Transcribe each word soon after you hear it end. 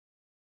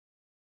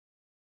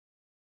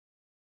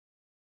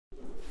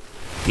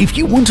If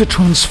you want to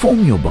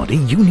transform your body,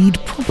 you need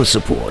proper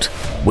support,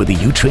 whether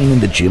you train in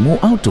the gym or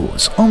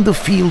outdoors, on the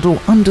field or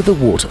under the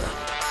water.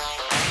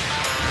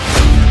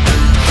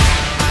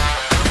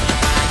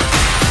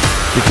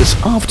 Because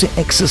after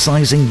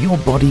exercising, your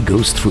body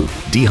goes through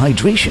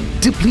dehydration,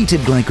 depleted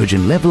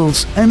glycogen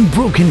levels, and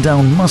broken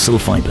down muscle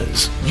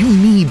fibers. You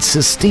need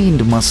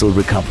sustained muscle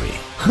recovery.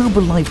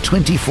 Herbalife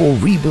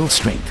H24 Rebuild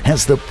Strength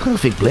has the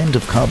perfect blend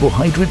of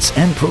carbohydrates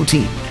and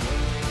protein.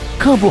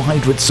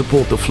 Carbohydrates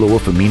support the flow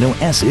of amino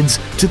acids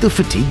to the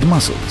fatigued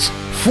muscles.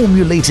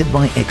 Formulated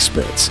by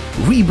experts,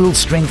 Rebuild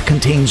Strength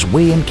contains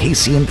whey and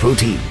casein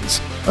proteins.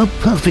 A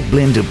perfect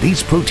blend of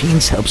these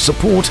proteins helps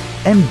support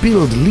and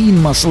build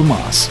lean muscle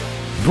mass.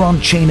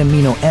 Branch Chain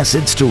Amino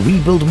Acids to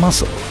rebuild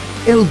muscle.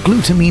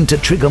 L-Glutamine to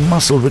trigger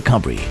muscle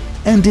recovery.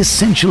 And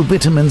essential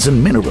vitamins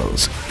and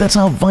minerals that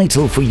are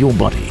vital for your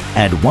body.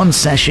 Add 1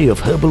 sachet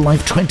of Herbalife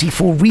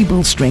H24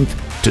 Rebuild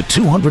Strength to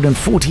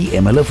 240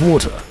 ml of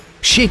water.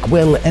 Shake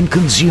well and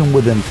consume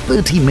within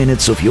 30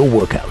 minutes of your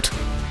workout.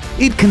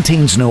 It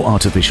contains no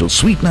artificial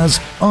sweeteners,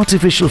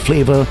 artificial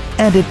flavor,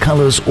 added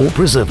colors or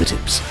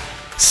preservatives.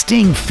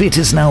 Staying fit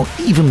is now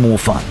even more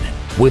fun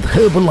with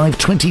Herbalife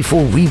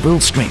H24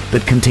 Rebuild Strength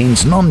that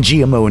contains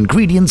non-GMO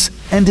ingredients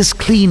and is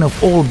clean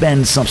of all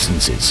banned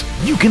substances.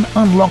 You can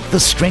unlock the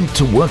strength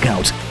to work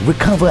out,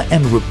 recover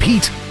and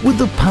repeat with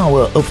the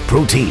power of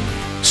protein.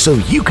 So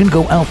you can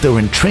go out there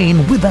and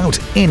train without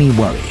any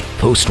worry.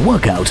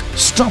 Post-workout,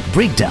 stop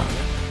breakdown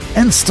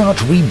and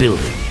start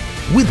rebuilding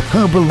with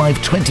Herbalife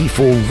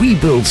H24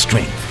 Rebuild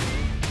Strength.